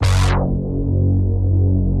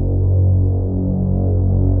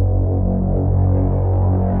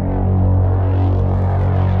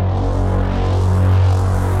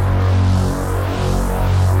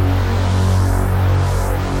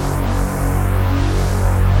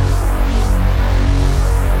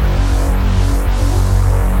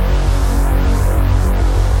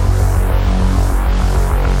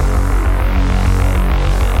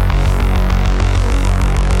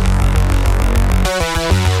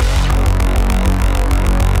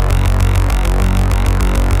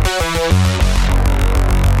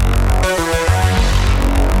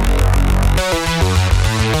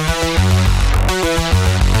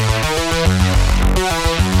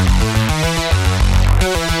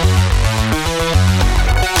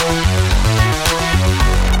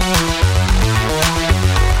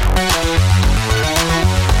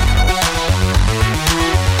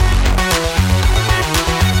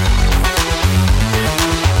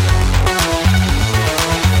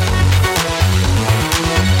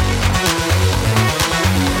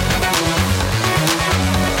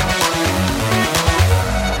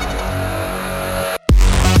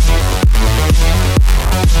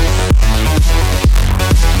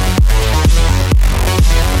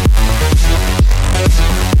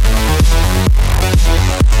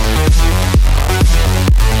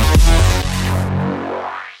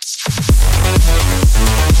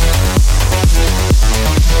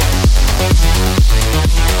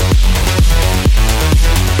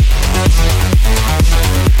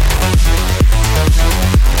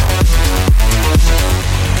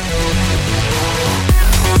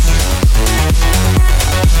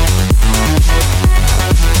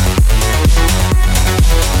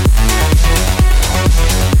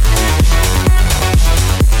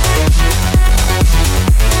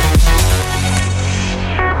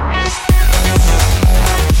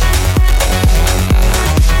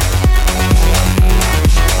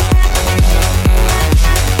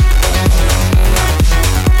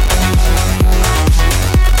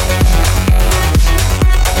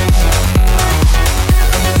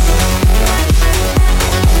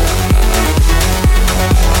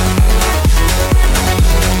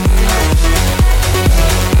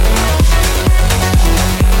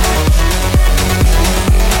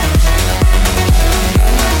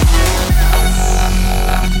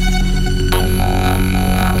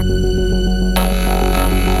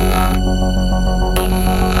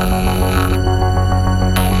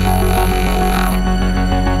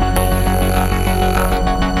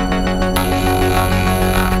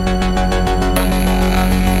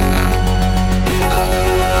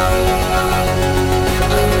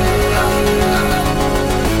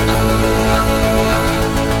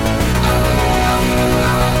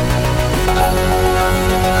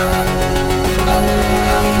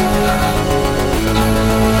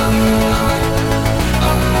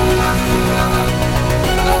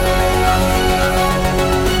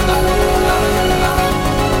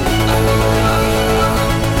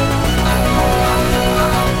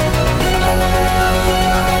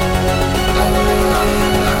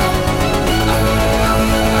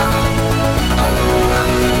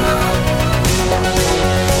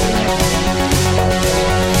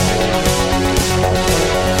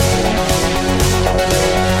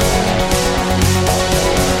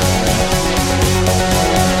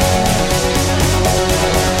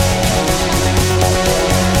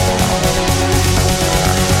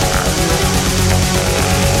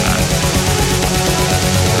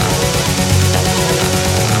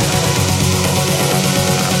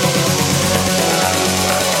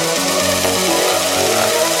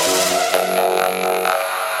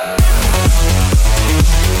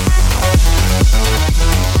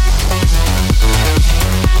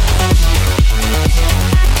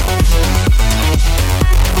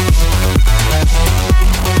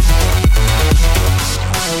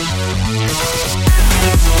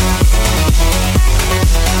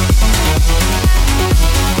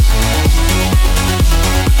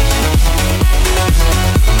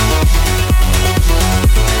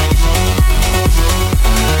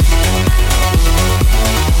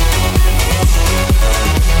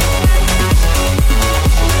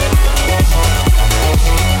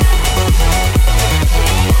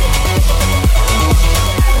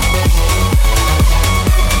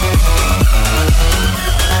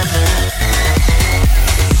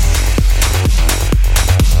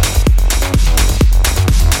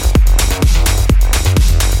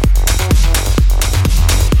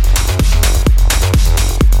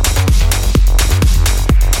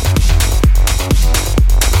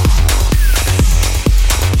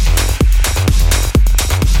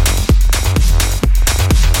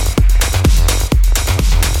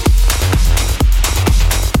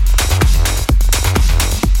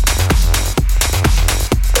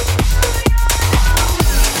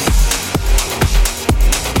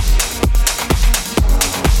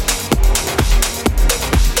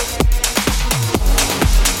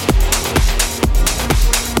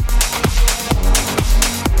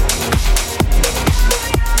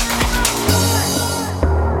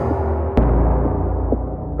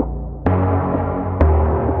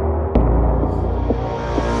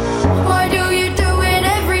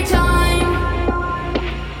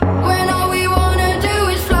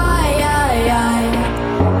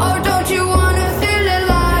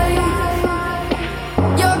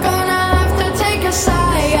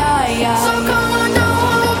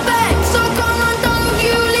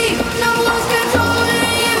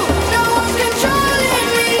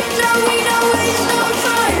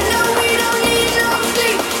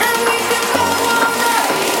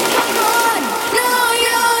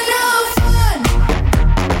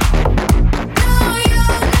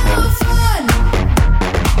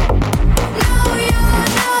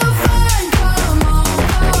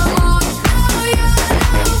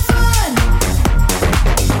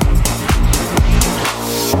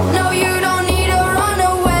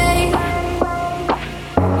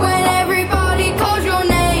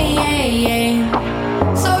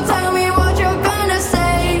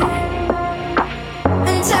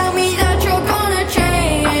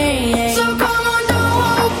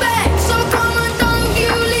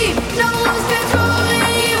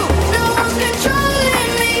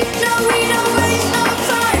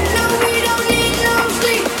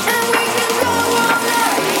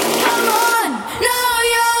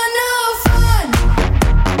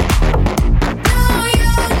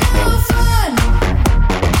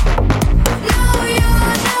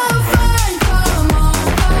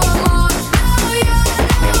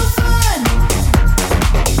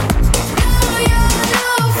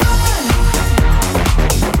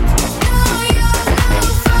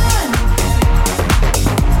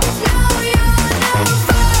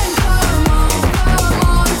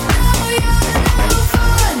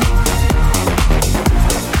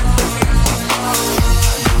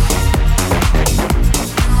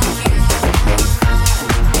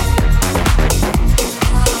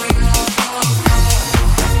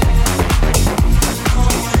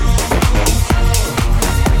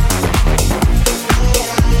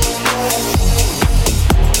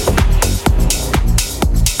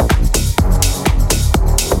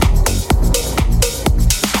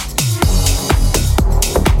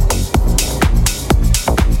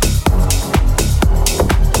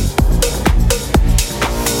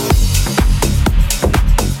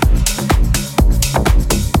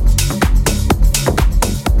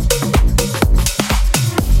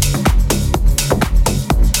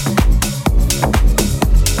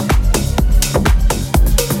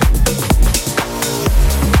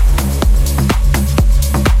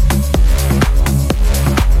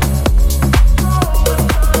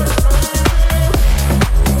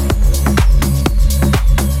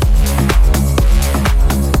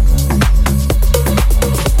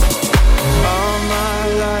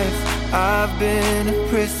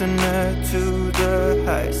prisoner to the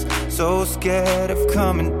heights, so scared of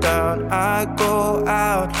coming down. I go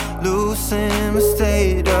out, losing my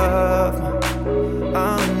state of mind.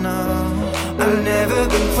 Oh no, I've never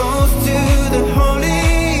been close to the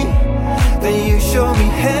holy. Then you show me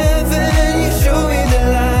heaven, you show me the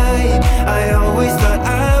light. I always thought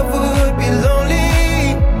I would be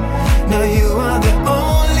lonely. Now you are the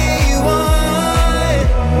only one.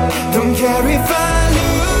 Don't care if I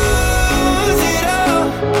lose it all,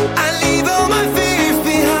 I leave all my fears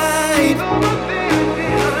behind.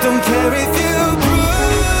 Don't care if you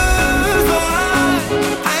bruise my heart,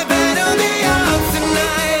 I bet on the odds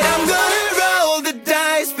tonight. I'm gonna roll the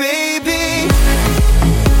dice, baby.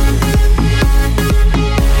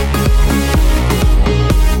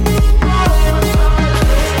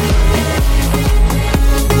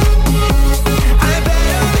 I bet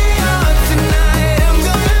on the odds tonight. I'm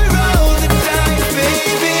gonna roll the dice,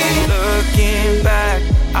 baby. Looking back,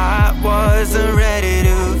 I wasn't ready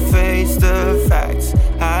to face the facts.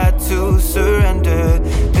 Had to surrender,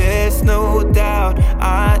 there's no doubt.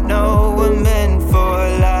 I know we're meant for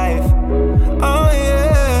life. Oh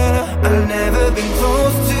yeah, I've never been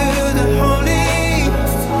close to the holy.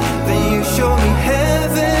 Then you show me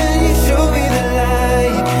heaven, you show me the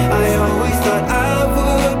light. I always thought I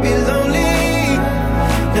would be lonely.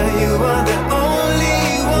 Now you are the only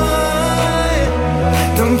one.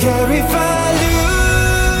 Don't care if I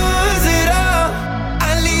lose it all,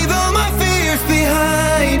 I leave all my fears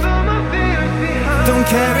behind. Don't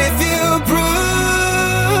care if you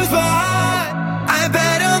bruise my heart, I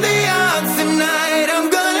bet on the odds tonight. I'm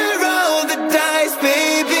gonna roll the dice,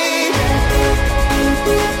 baby.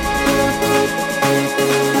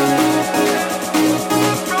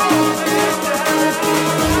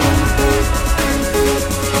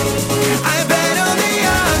 I bet on the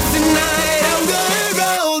odds tonight. I'm gonna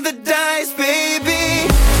roll the dice, baby.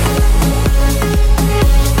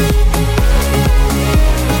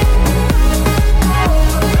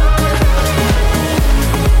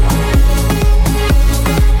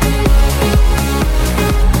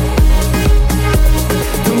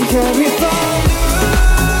 Don't care if I lose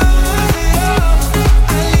it all,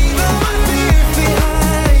 I leave all my fears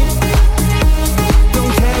behind.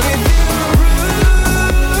 Don't care if you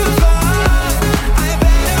bruise my heart, I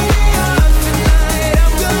bet on the odds tonight.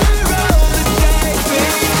 I'm gonna roll the dice,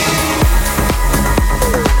 baby.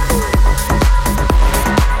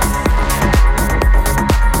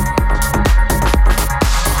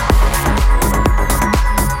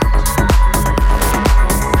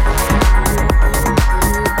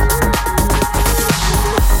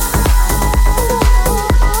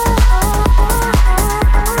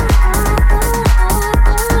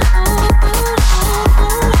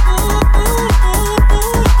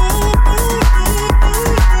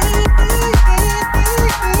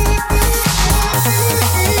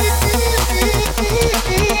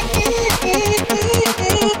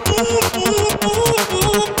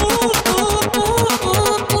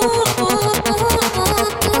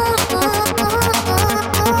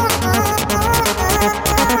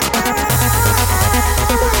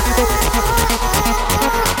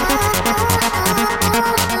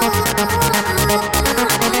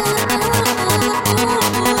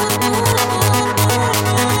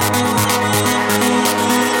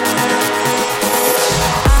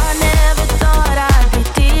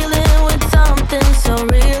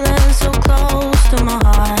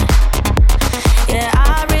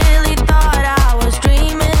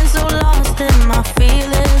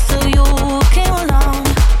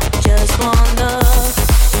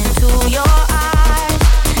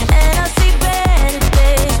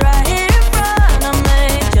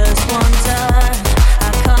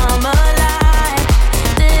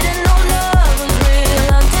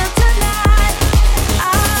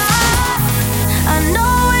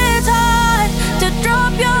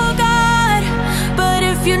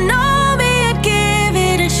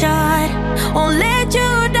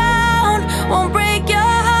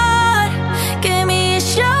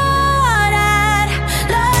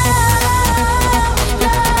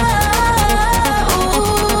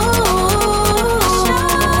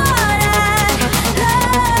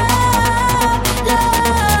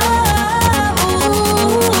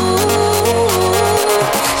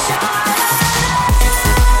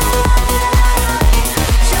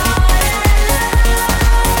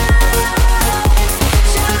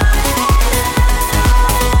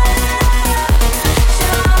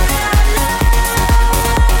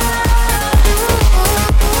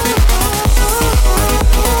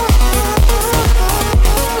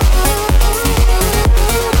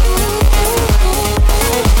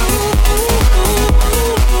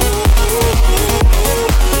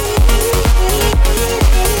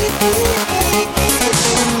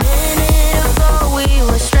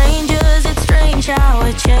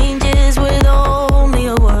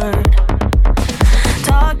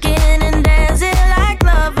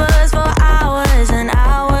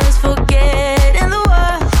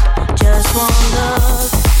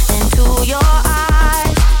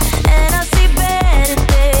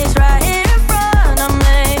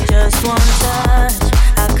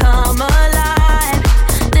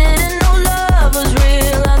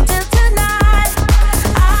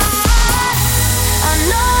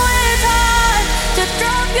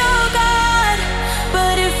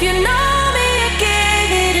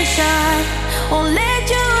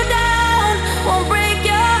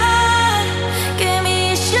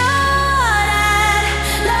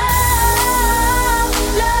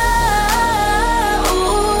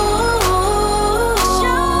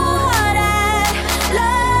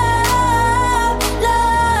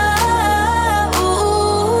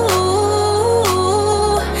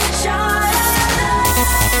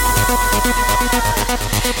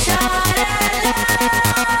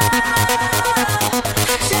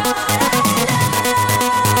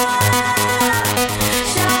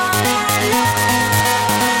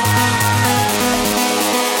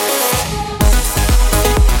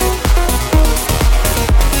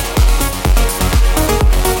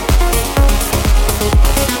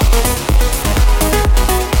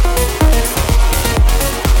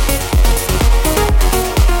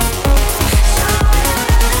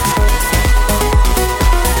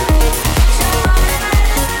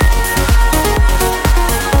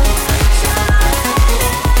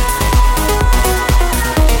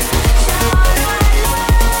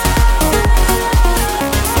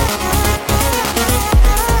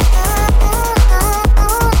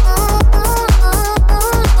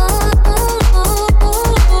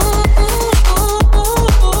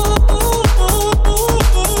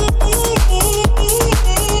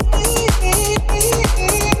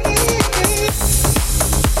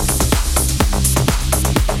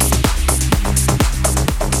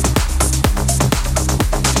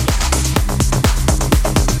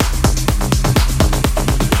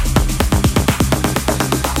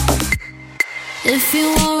 If you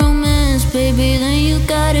want romance, baby, then you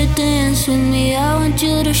gotta dance with me. I want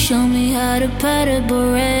you to show me how to pat a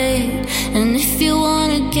beret. And if you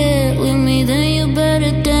wanna get with me, then you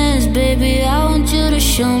better dance, baby. I want you to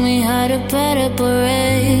show me how to pat a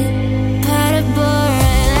beret. Pat a beret.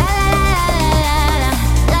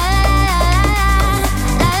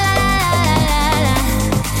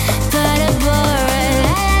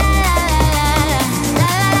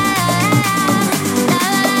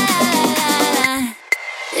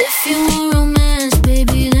 If you want romance,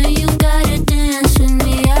 baby, then you gotta dance with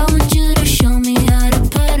me. I want you to show me how to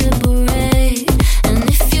pat a beret. And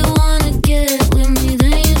if you wanna get with me,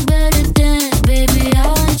 then you better dance, baby. I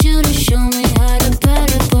want you to show me how to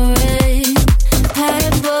pat a beret. Pat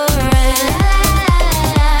a beret.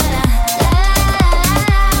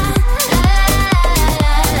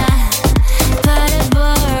 Pat a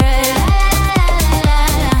beret.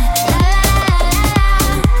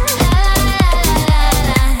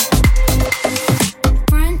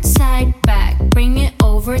 Front, side, back, bring it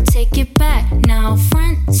over, take it back. Now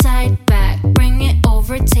front, side, back, bring it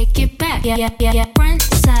over, take it back. Yeah, yeah, yeah, yeah. Front,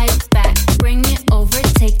 side, back, bring it over,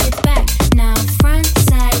 take it back. Now front,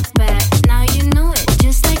 side, back. Now you know it,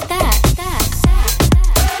 just like that.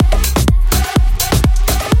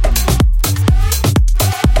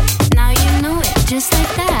 Now you know it, just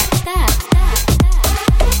like that.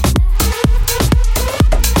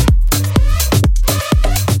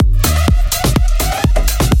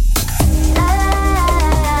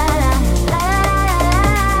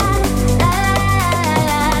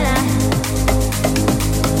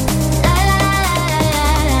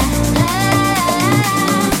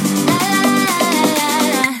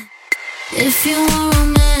 If you want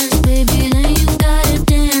romance, baby, then you gotta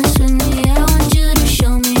dance with me. I want you to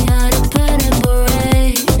show me how to pat a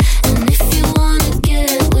beret. And if you wanna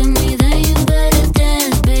get with me, then you better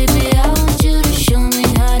dance, baby. I want you to show me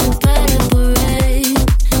how to pat a beret.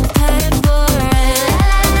 Pat a beret.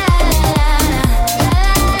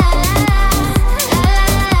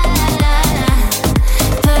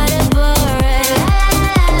 Pat a beret.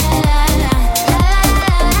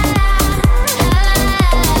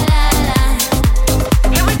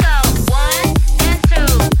 Here we go. 1 and 2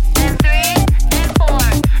 and 3 and 4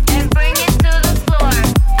 and bring it to the floor.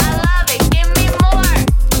 I love it. Give me more.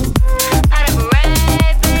 Pat a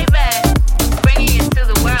beret, baby. Bringing it to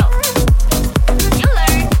the world. You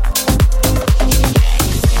learn.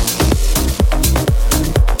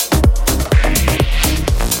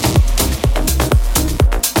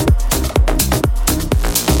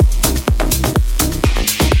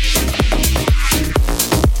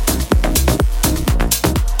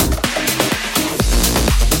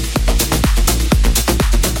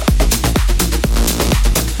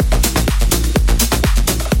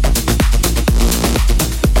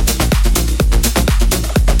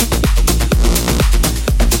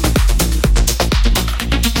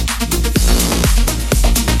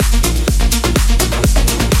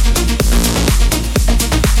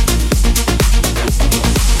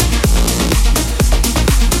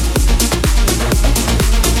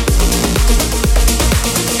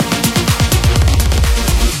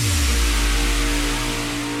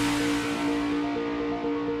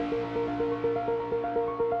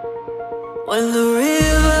 When the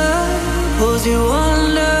river pulls you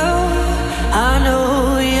under, I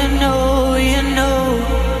know you know, you know.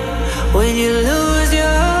 When you lose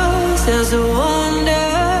yourself to wonder,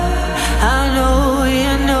 I know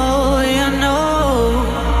you know, you know.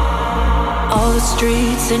 All the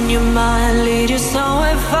streets in your mind lead you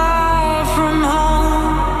somewhere far from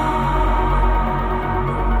home.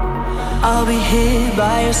 I'll be here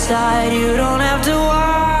by your side, you don't have to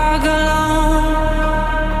walk alone.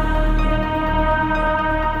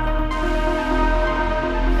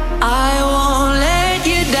 I won't let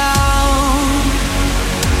you down.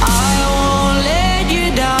 I won't let you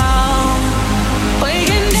down. We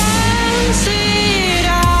can dance it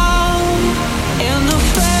out in the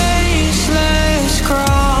faceless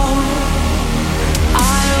crowd.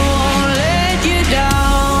 I won't let you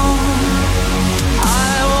down.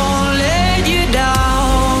 I won't let you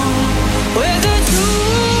down. With the truth.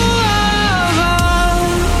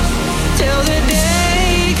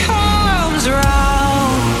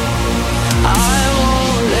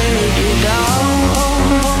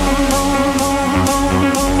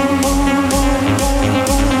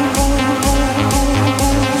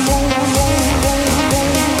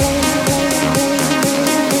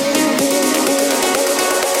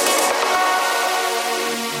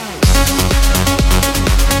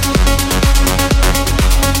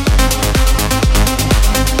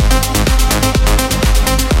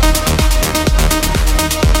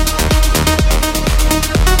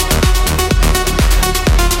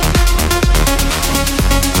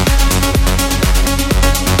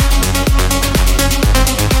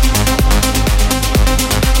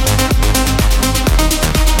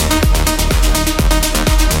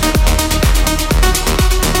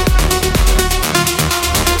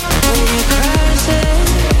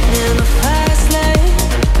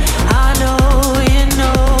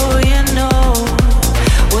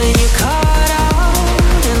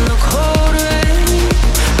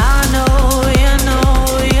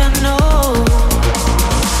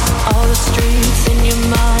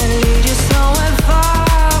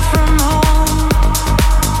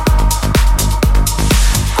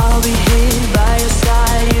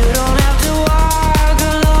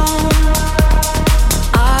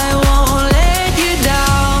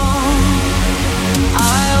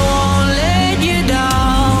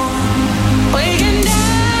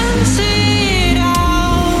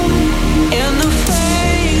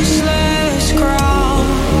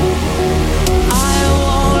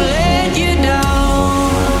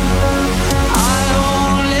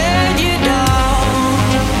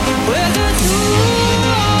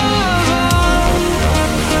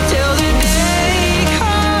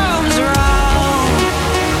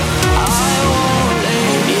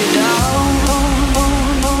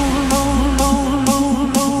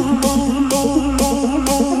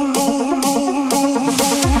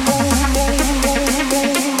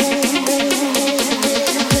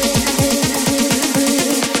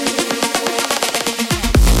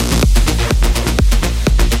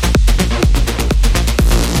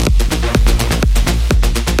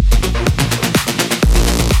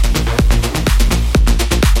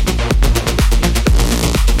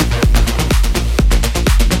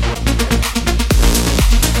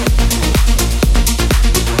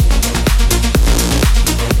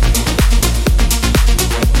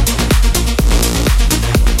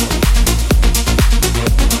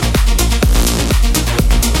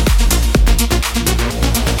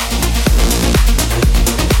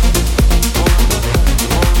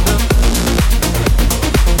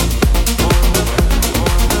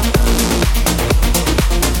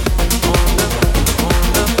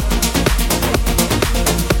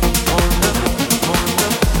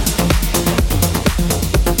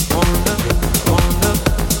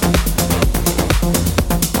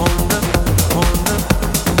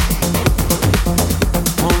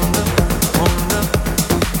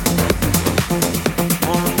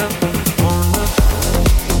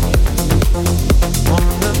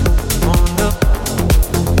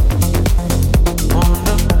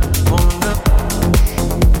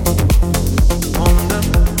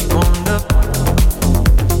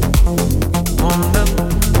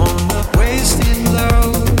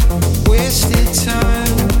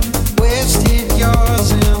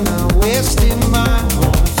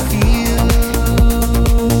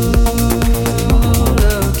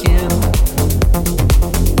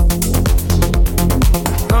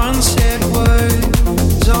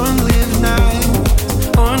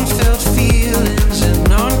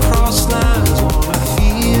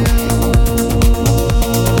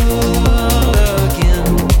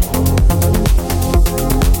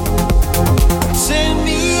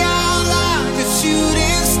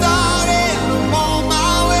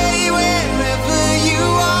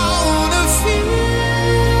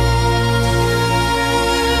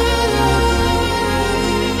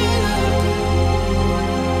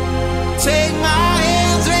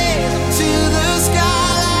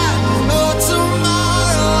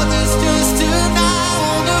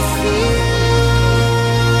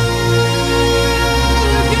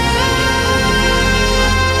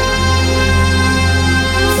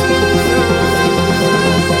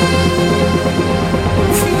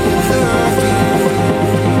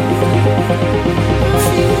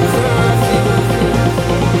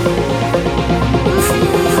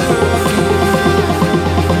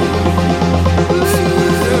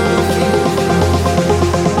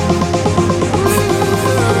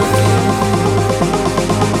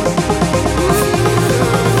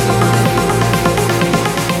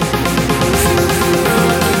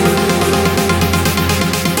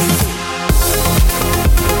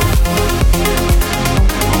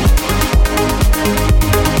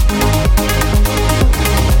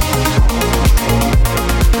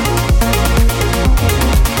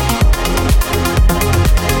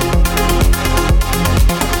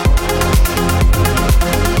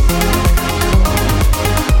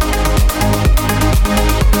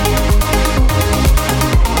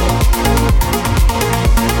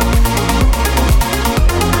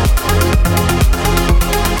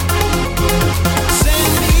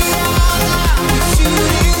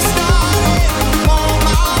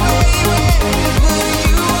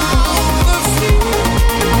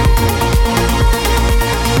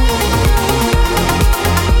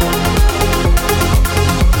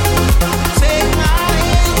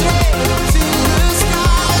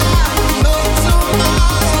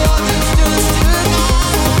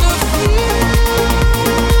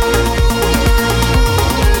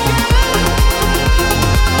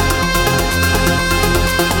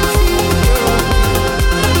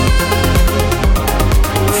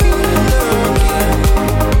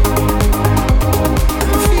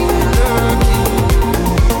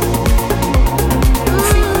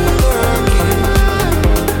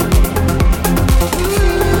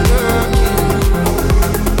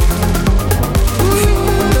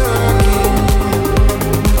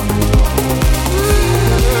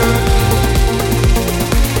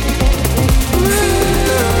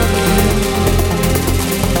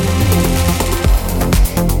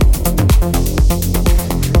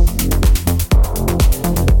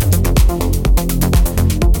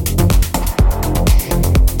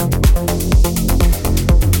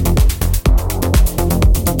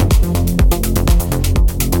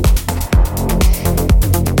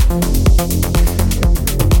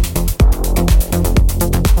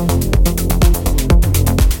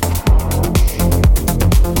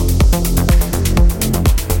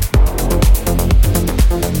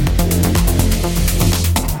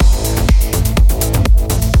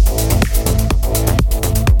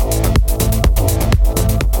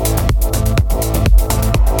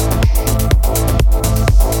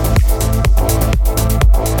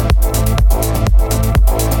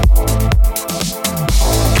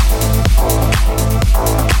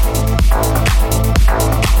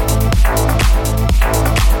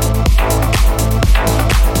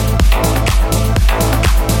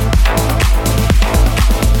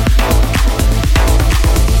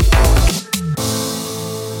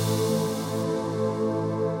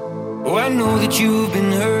 know that you've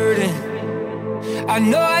been hurting. I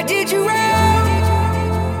know I did you wrong,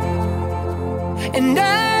 and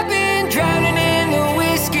I've been drowning in the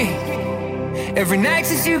whiskey every night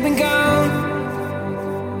since you've been gone.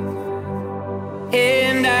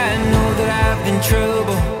 And I know that I've been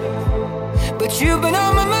trouble, but you've been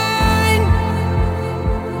on my mind.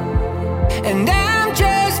 And I'm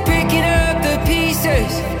just picking up the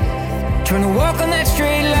pieces, trying to walk on that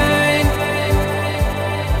straight line.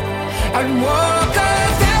 I'd walk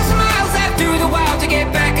 1,000 miles out through the wild to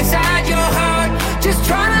get back inside your heart, just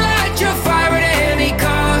trying to light your fire at any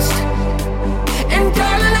cost. And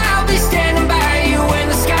darling, I'll be standing by you when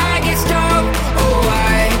the sky gets dark. Oh,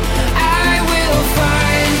 I will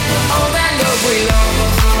find all that love we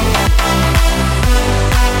lost.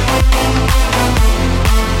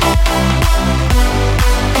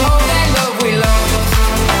 All that love we lost.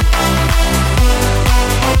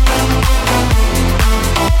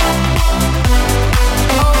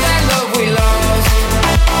 All that love we lost.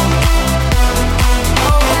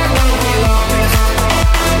 All that love we lost.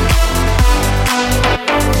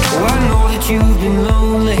 Oh, I know that you've been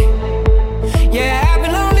lonely. Yeah, I've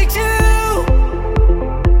been lonely too.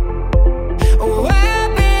 Oh,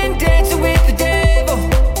 I've been dancing with the devil,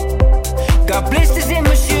 got blisters in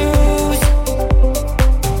my shoes,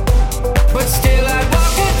 but still I'd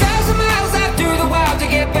walk 1,000 miles out through the wild to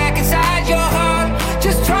get back inside your heart,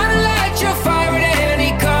 just trying to light your fire at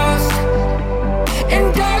any cost.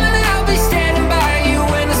 And darling, I'll be standing by you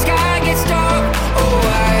when the sky gets dark. Oh,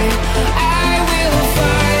 I will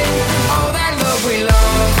find all that love we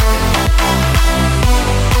lost.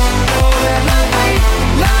 All that love we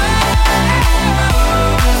lost.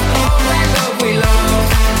 All that love we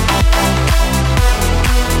lost.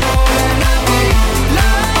 All that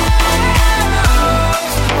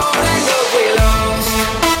love we lost. All that love we lost.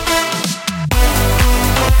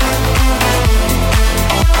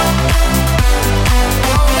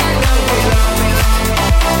 All that love we lost.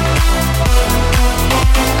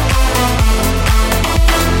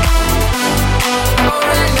 All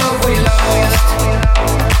that love we lost.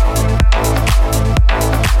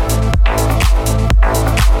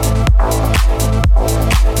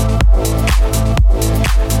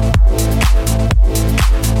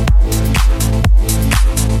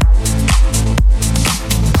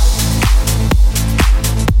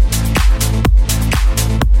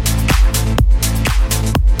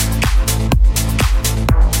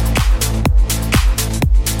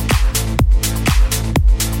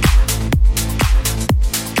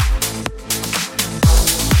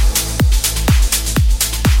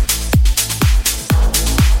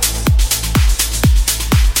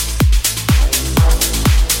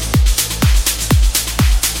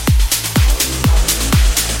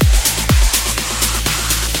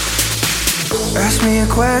 Ask me a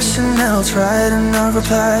question, I'll try it and I'll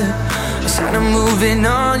reply. Instead of moving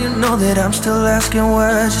on, you know that I'm still asking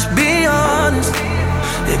why. Just be honest,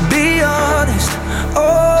 yeah, be honest.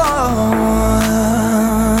 Oh,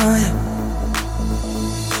 yeah.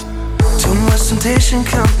 Too much temptation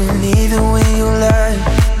coming even when you lie.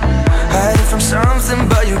 Hiding from something,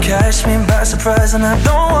 but you catch me by surprise. And I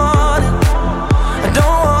don't want it, I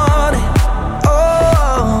don't want it.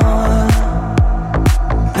 Oh,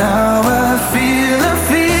 now I feel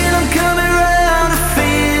I'm coming round. I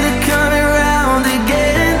feel it coming round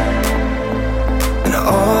again. And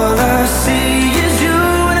all I see is you.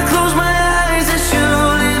 When I close my eyes, it's you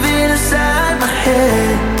living inside my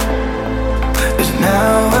head. 'Cause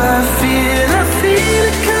now I feel it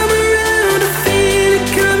coming round. I feel it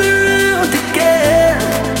coming round again.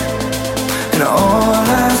 And all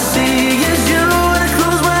I see is you. When I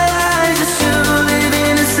close my eyes, it's you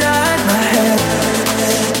living inside my head.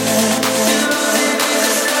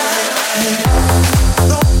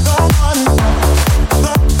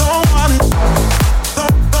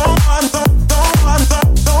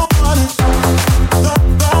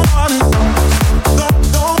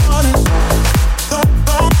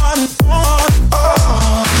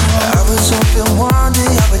 I was hoping one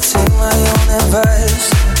day I would take my own advice.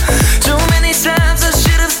 Too many times I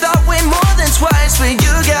should have thought way more than twice, but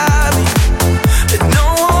you got me, but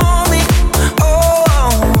don't want me. Oh,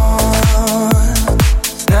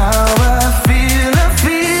 now I feel I'm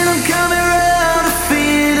coming round. I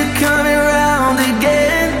feel it coming round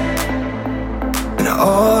again. And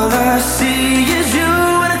all I see is you.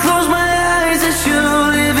 When I close my eyes, it's you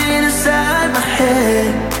living inside my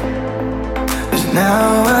head. 'Cause now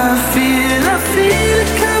I feel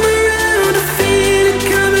it coming round. I feel it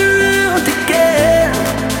coming round again.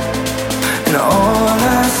 And all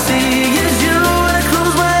I see is you. When I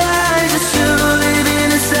close my eyes, it's you living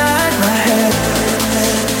inside my head.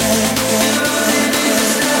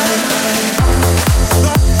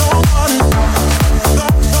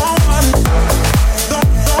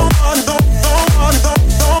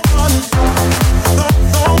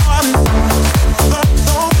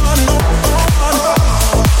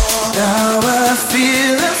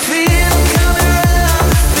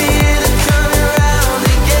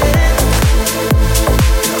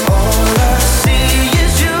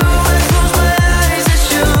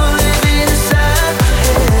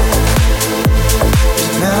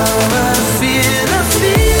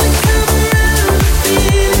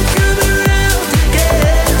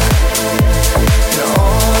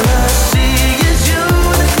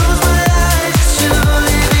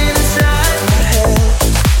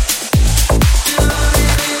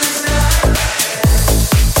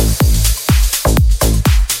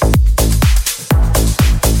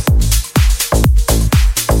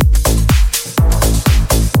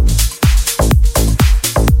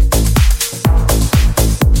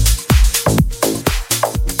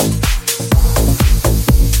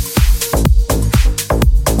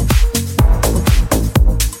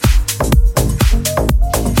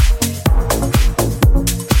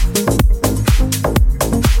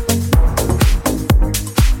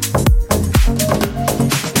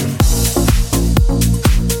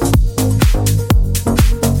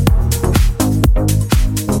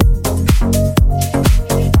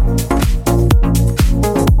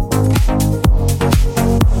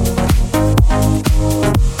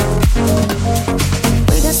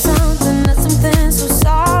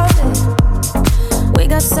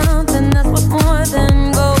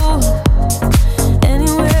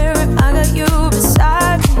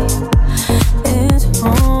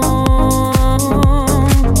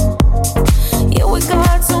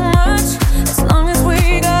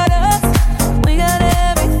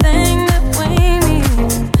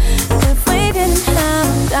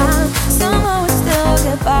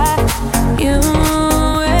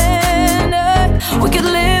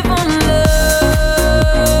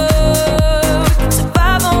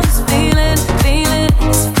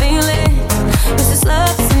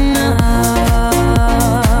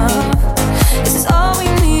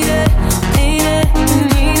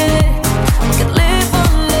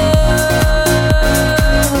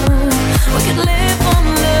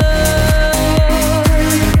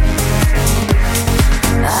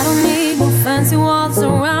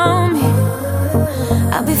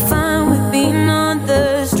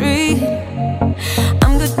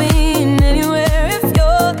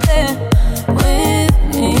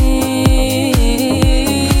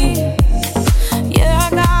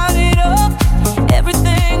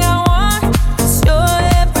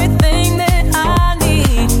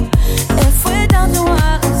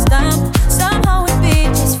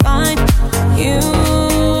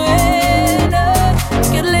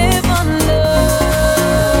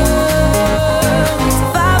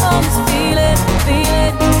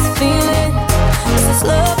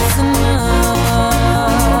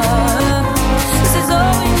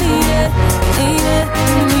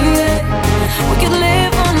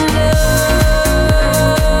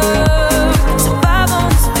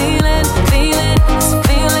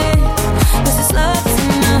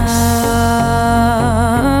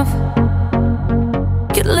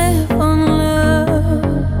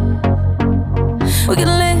 We could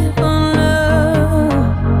live on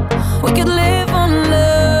love. We could live on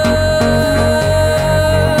love.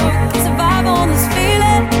 Survive on this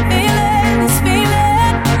feeling, this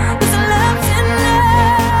feeling. This love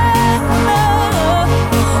tonight.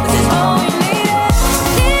 This is all we need it,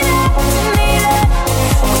 need it, need it.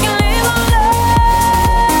 We can live on love.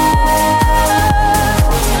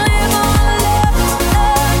 We can live on love,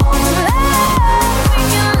 love, love. We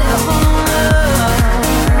can live on love.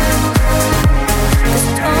 'Cause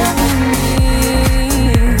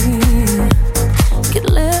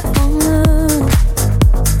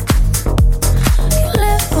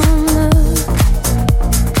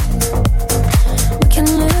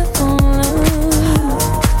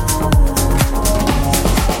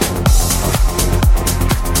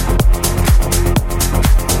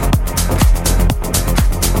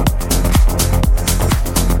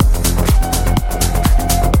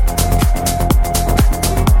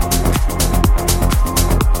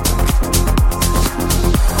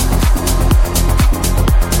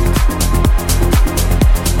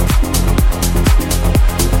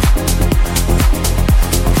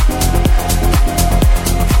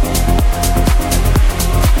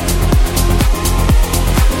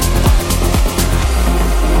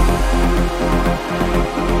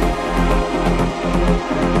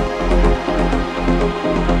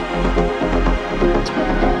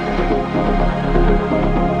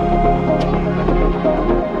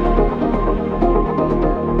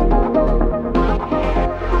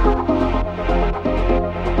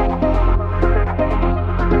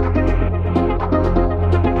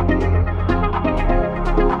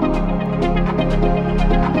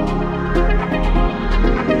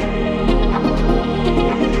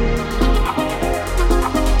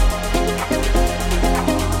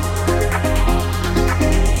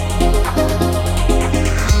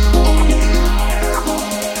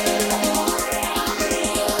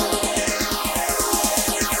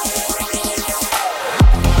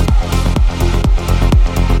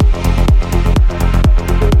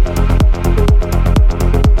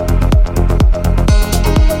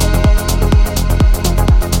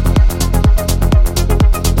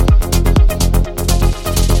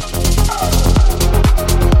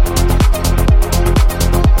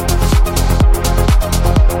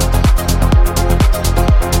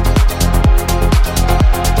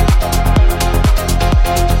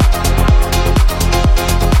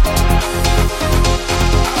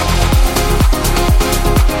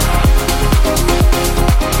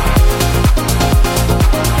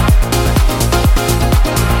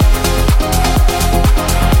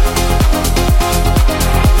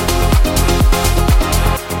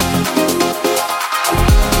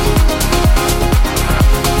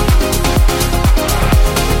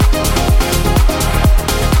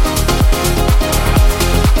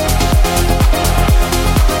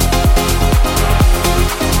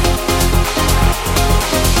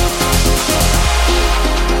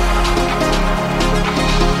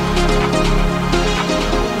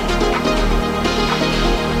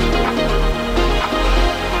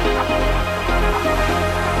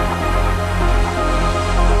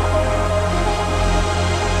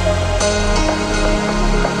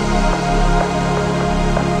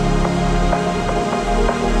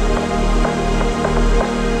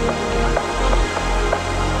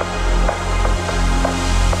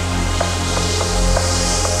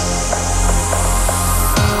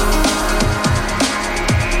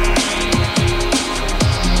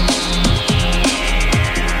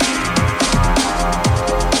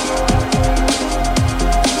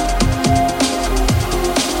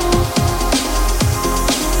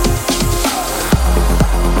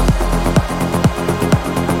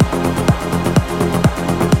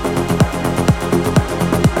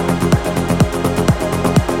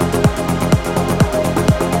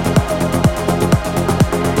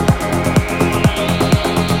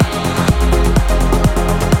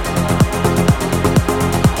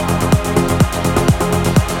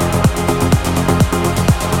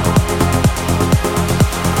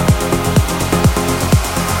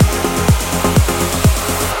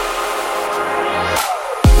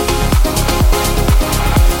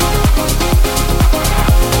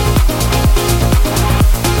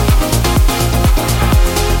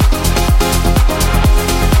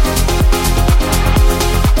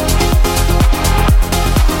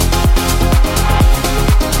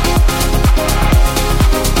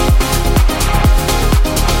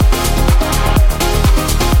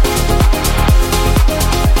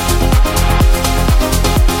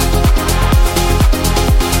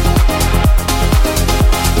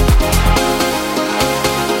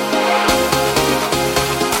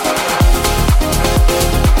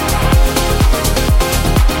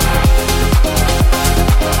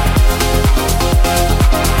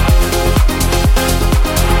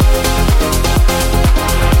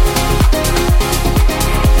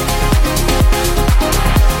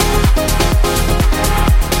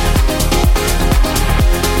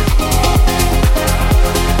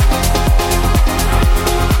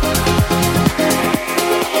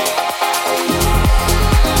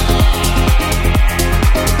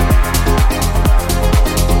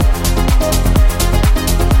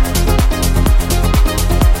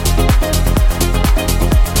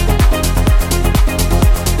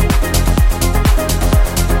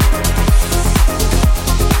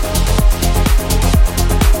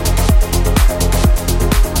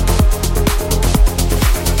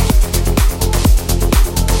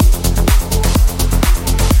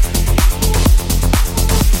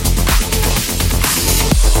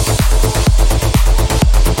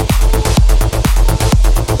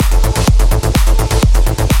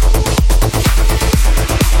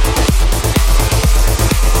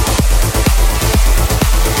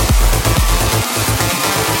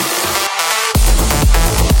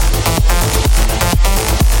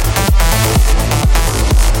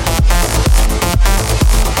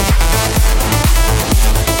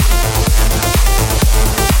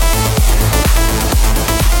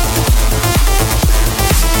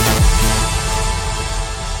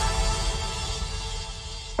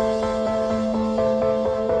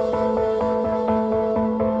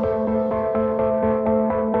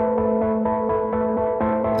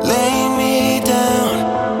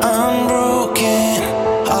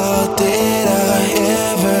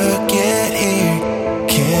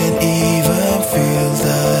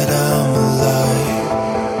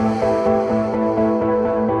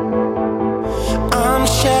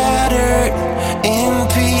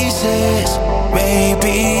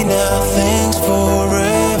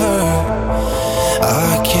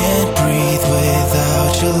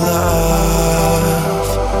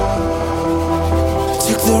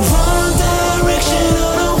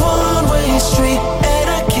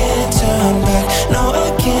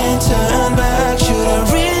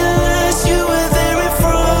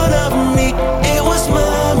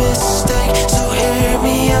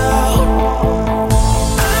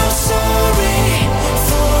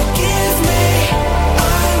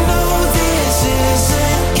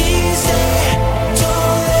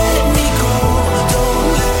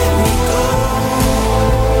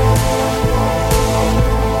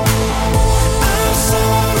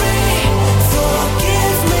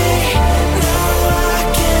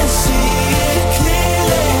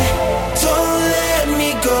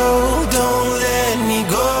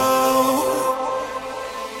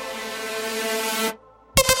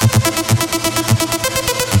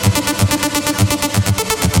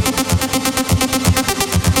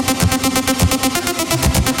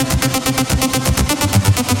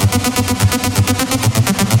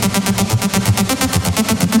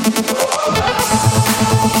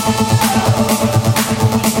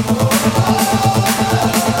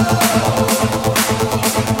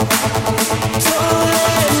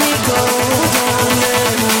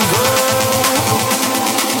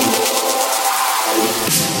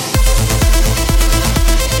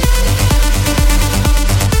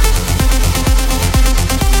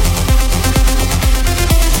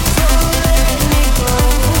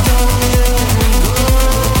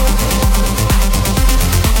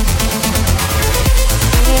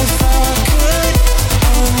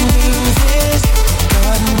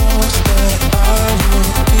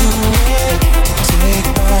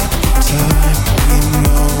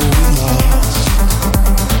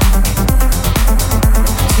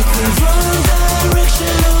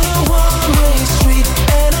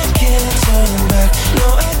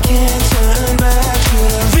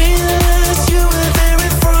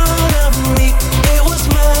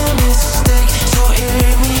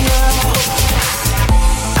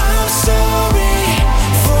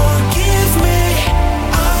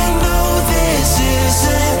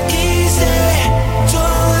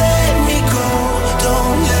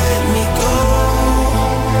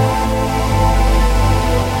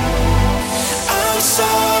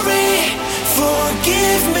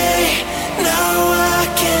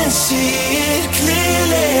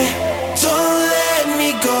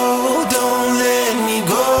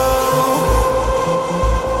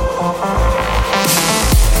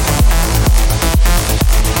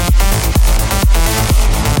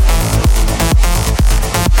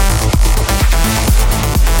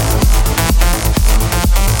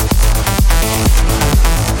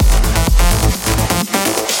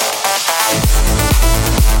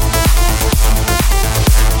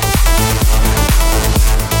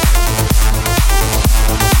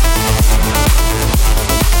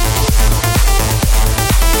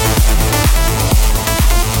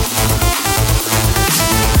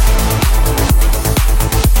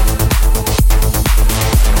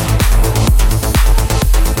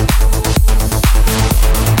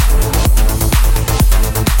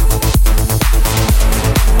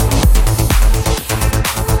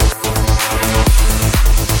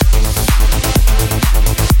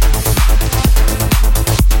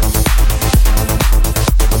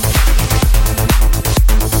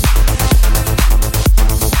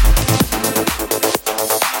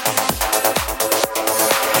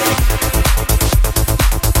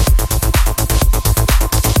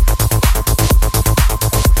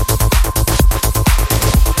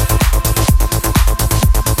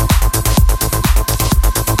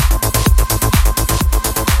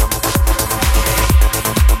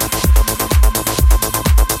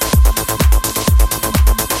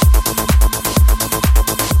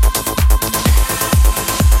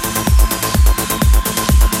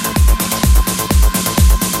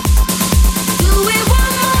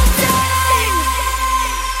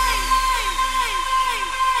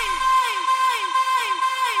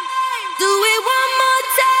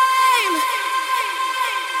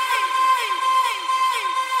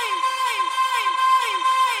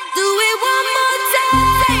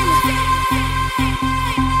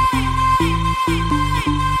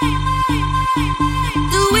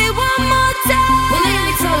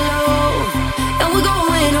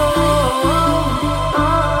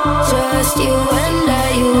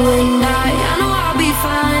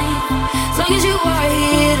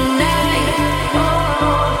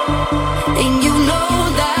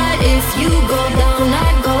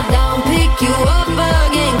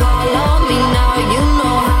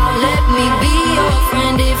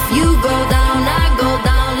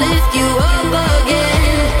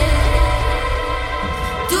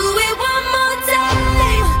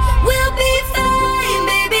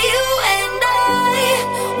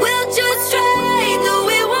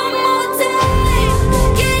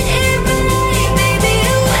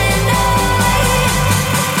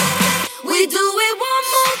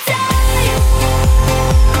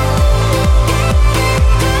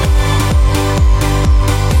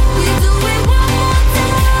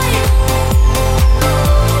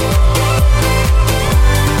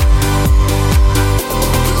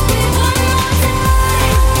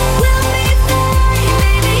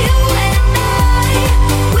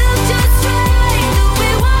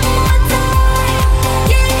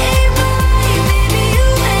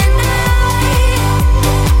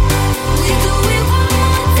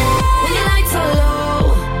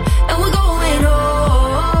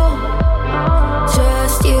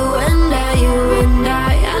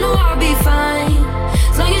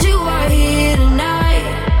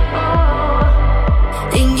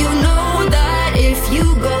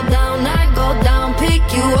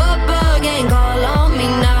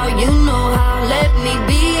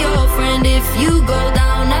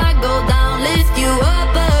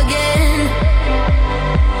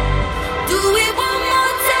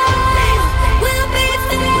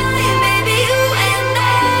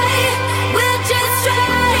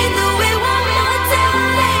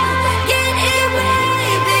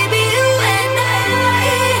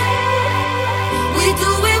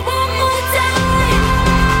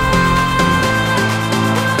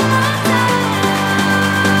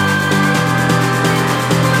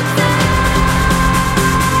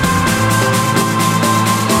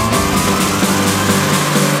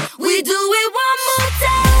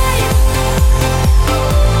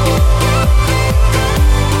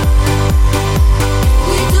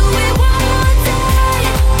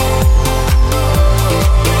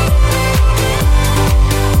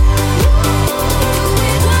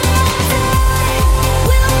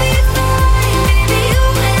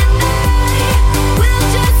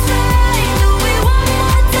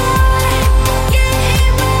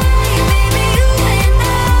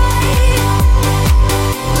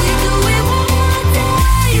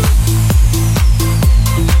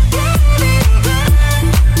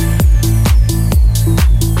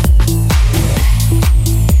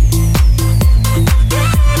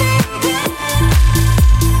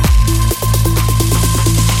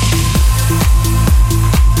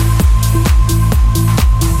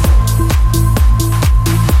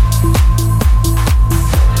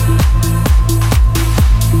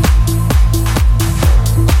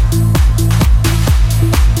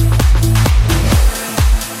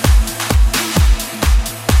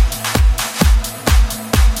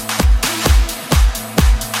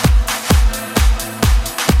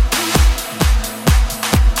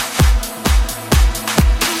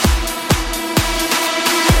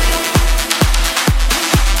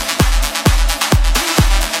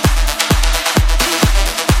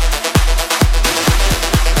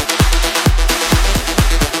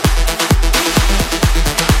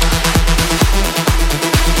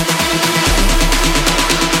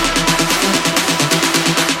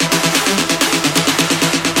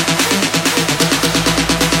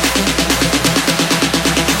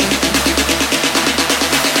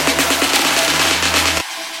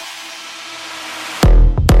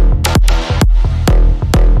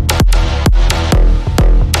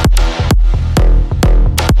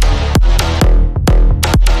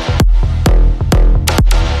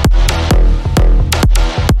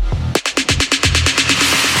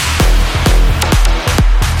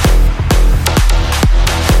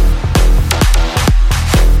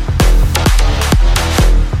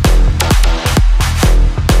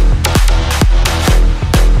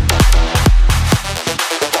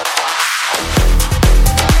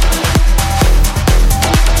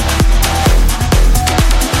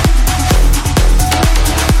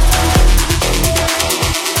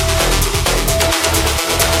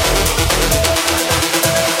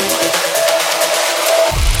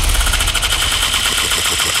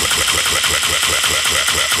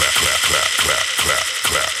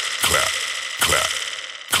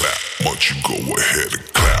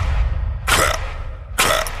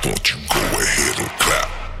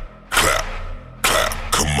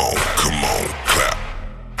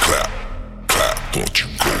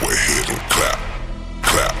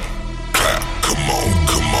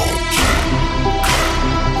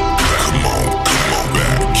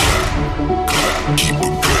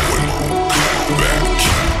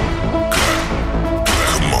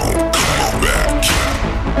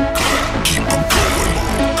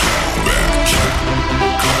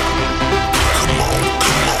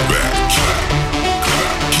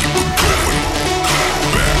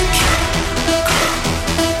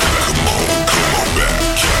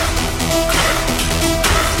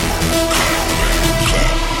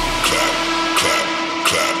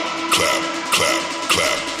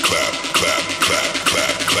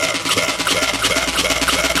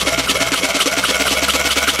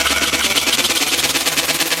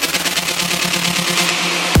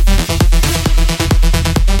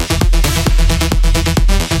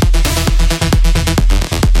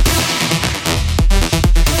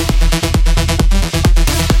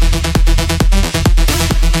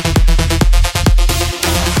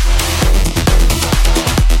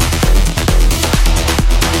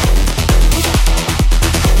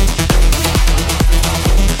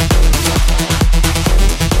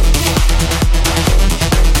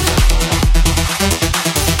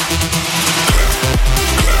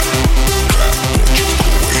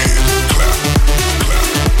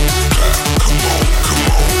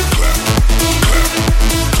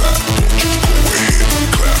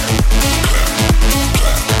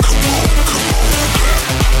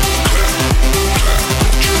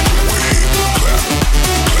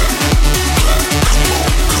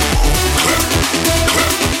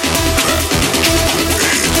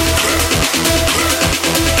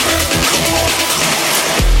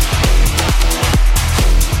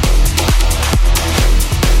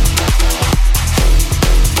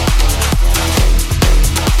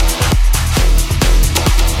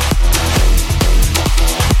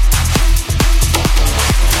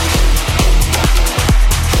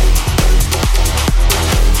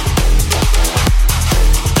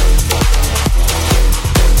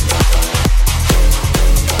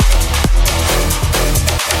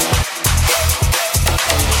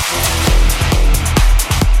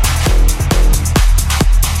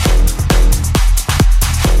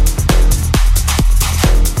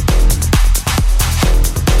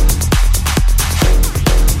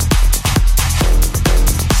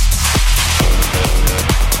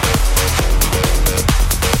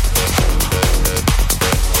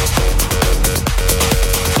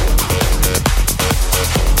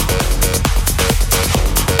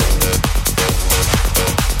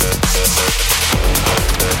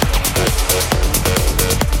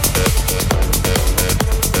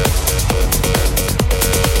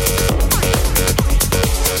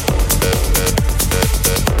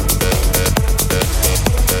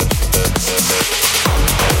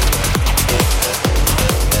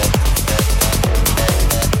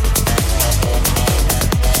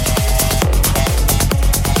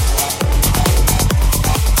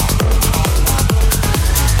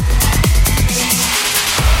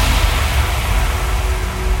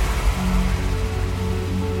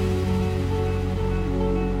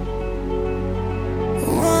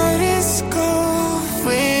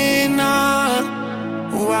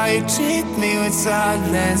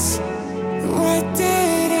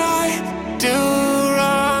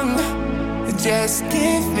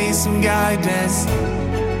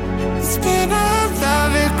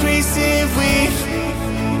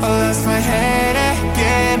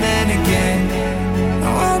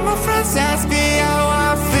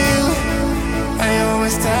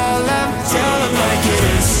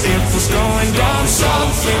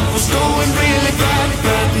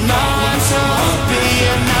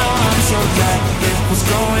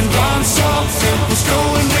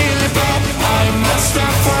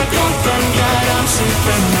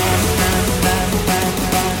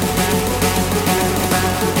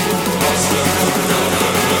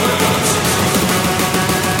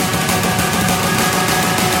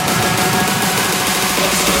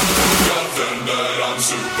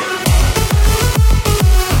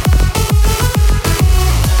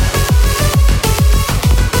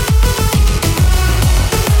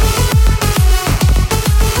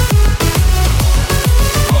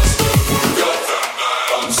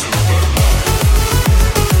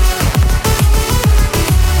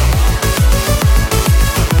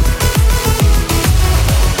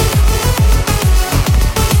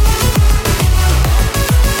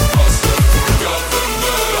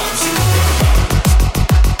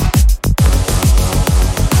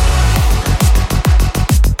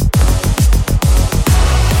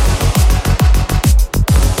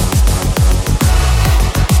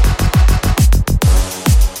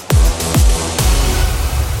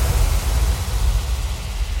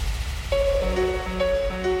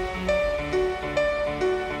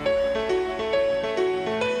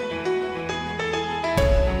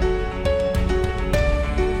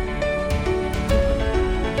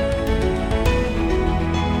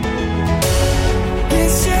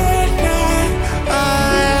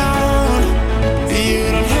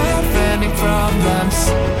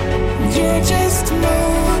you're just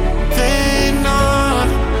moving on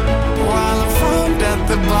while I'm found at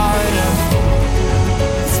the bottom.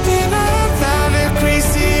 It's been another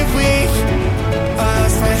crazy week. I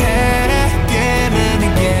lost my head again and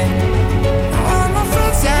again. All my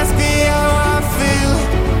friends ask me how I feel.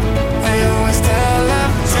 I always tell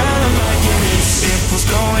them like it is. It was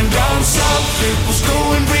going down south, it was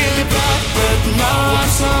going really bad, but now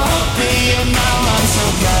I'm so happy and now I'm so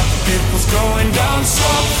glad. It was going down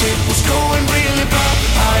south, it was going really bad.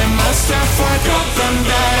 I must have forgotten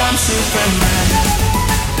that I'm Superman.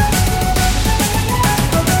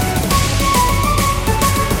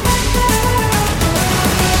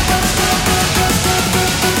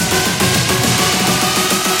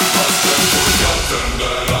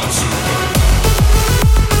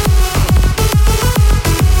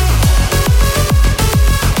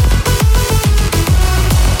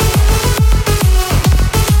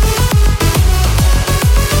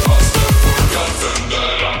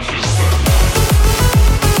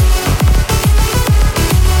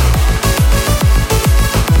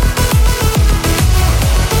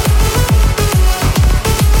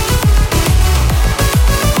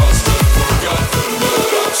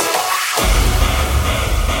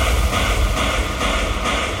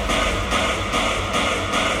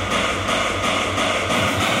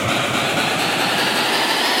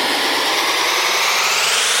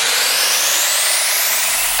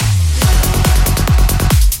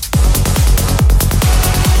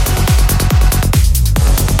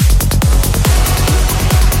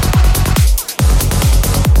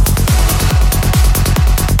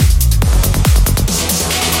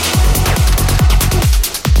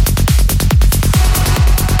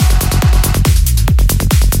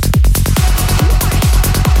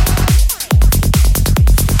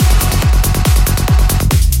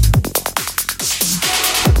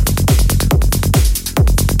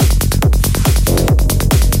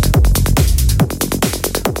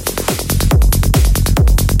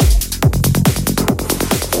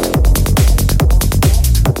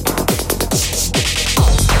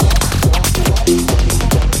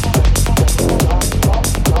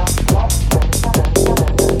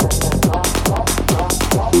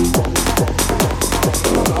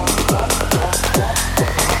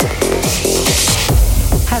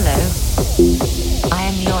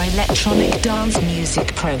 electronic dance music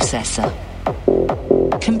processor.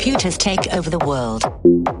 Computers take over the world.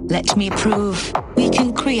 Let me prove we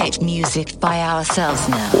can create music by ourselves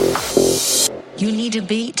now. You need a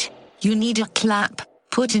beat, you need a clap,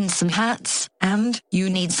 put in some hats, and you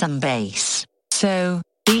need some bass. So,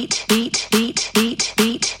 beat, beat, beat, beat,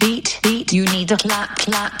 beat, beat, beat. You need a clap,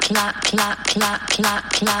 clap, clap, clap, clap, clap,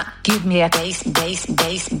 clap. Give me a bass, bass,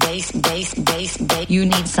 bass, bass, bass, bass, bass. You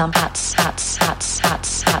need some hats, hats, hats,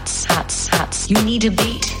 hats, hats, hats, hats. You need a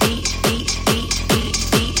beat, beat, beat, beat,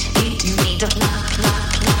 beat, beat, beat. You need a clap,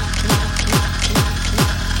 clap, clap, clap, clap, clap,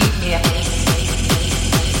 clap. Give me a bass, bass,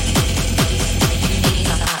 bass, bass, bass. You need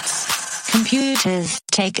some hats. Computers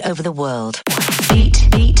take over the world. Beat,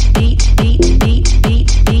 beat, beat, beat, beat,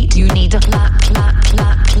 beat, beat. You need a clap, clap,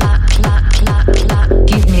 clap, clap, clap, clap, clap.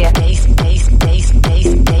 Give me a bass, bass, bass,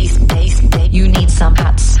 bass, bass, bass, bass. You need some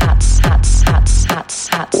hats, hats, hats, hats, hats,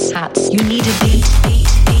 hats, hats. You need a beat, beat,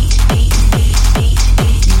 beat, beat, beat, beat,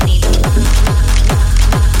 beat. You need a clap, clap,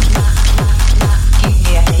 clap, clap, clap, clap, clap. Give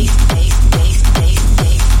me a bass, bass, bass, bass,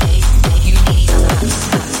 bass, bass, bass. You need some hats,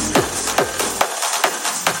 hats, hats.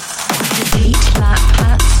 Beat, clap,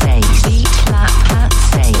 hats, say, beat, clap, hats,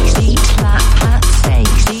 say, beat, clap, hats, say,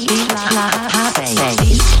 beat, clap, hats, say,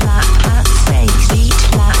 beat, clap, hats, say, beat,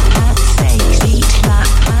 clap, hats, say, beat, clap,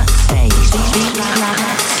 hats, say, beat, clap,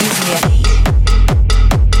 hats. Give me a beat.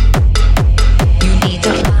 You need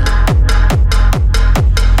a.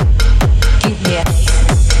 Give me a.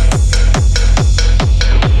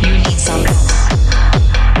 You need some.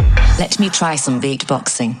 Let me try some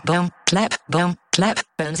beatboxing. Boom, clap, boom, clap,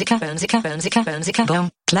 boomzika, boomzika, boomzika, boomzika, boom,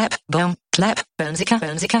 clap, boom, clap, boomzika,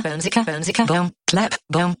 boomzika, boomzika, boomzika, boom, clap,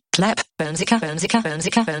 boom, clap, boomzika, boomzika,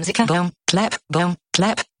 boomzika, boomzika, boom, clap, boom,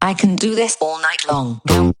 clap. I can do this all night long.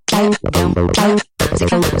 Boom, clap, boom, clap,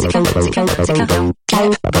 boomzika, boomzika, boomzika, boomzika, boom,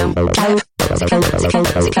 clap, boom, clap, boomzika, boomzika,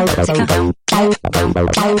 boomzika, boomzika, boom, clap, boom,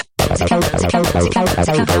 clap, boomzika, boomzika, boomzika,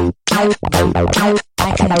 boomzika, boom, clap, boom, clap.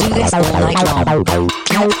 I can do this all night long. Boom,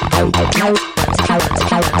 clap, boom, clap, boomzika,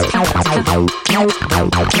 boomzika, boomzika, boomzika, boom, clap, boom,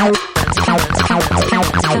 clap, boomzika, boomzika, boomzika,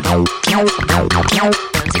 boomzika, boom, clap, boom, clap, boomzika,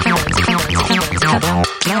 boomzika, boomzika, boomzika, boom,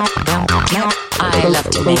 clap, boom, clap. I love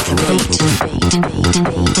to make a beat, beat, beat, beat,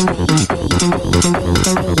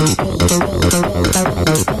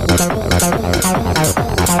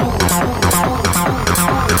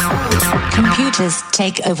 Computers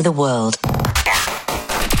take over the world.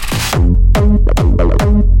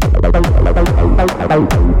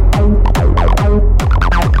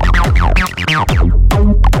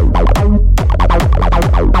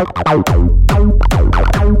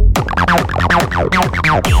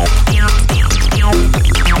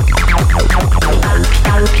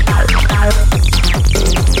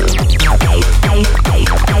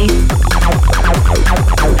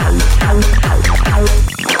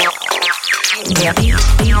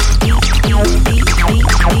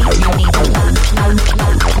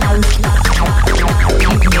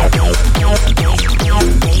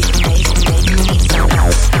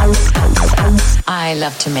 I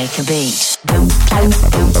love to make a beat.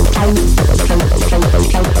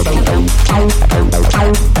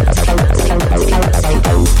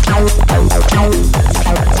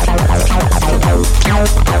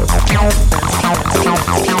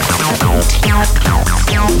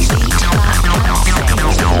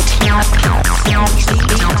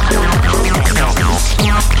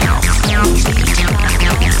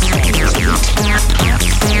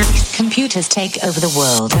 Computers take over the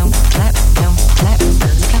world. Don't clap, don't clap.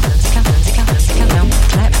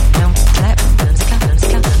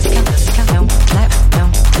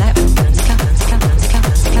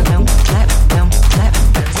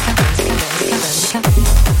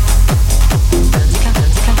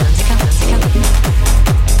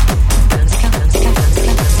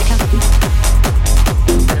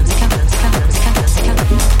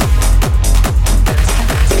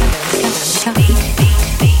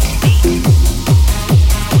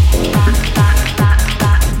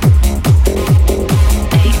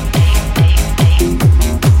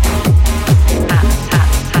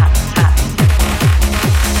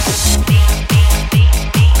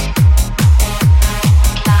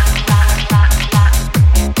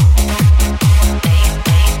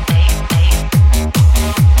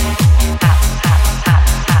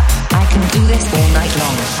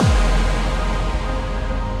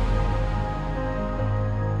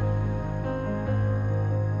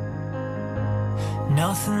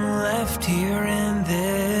 Nothing left here in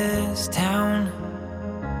this town.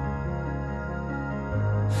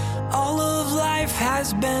 All of life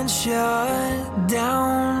has been shut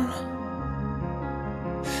down.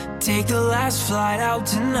 Take the last flight out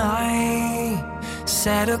tonight.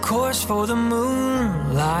 Set a course for the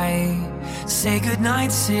moonlight. Say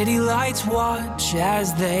goodnight, city lights. Watch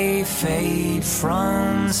as they fade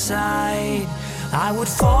from sight. I would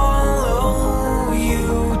follow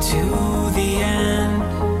you to the end.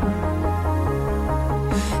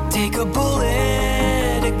 Take a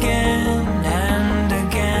bullet again and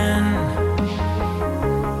again.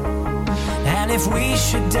 And if we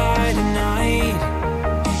should die tonight,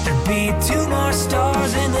 there'd be 2 more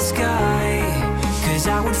stars in the sky. 'Cause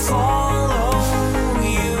I would follow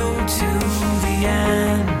you to the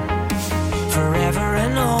end. Forever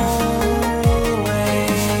and always.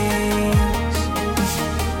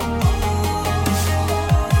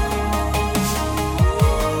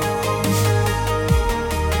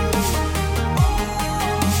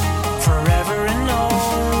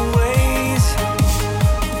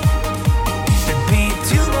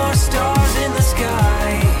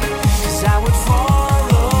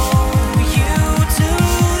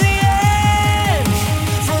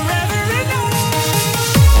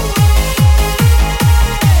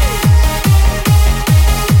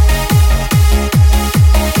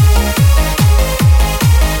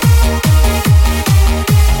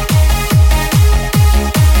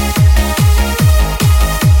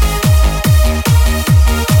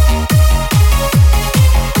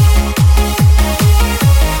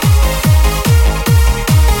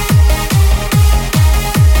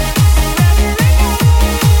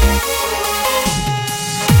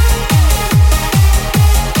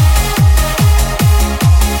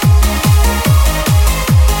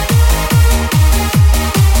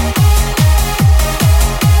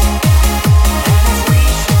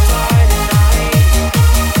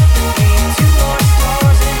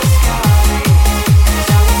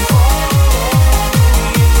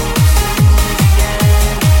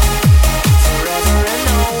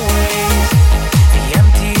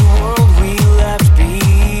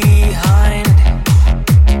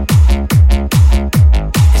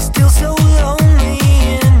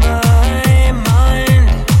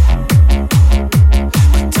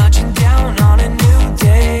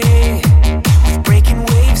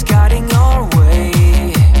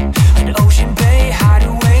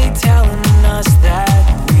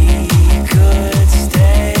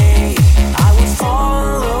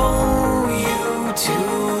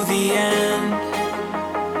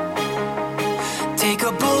 Take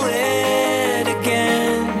a bullet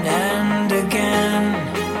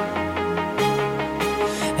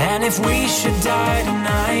if we should die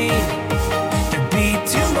tonight.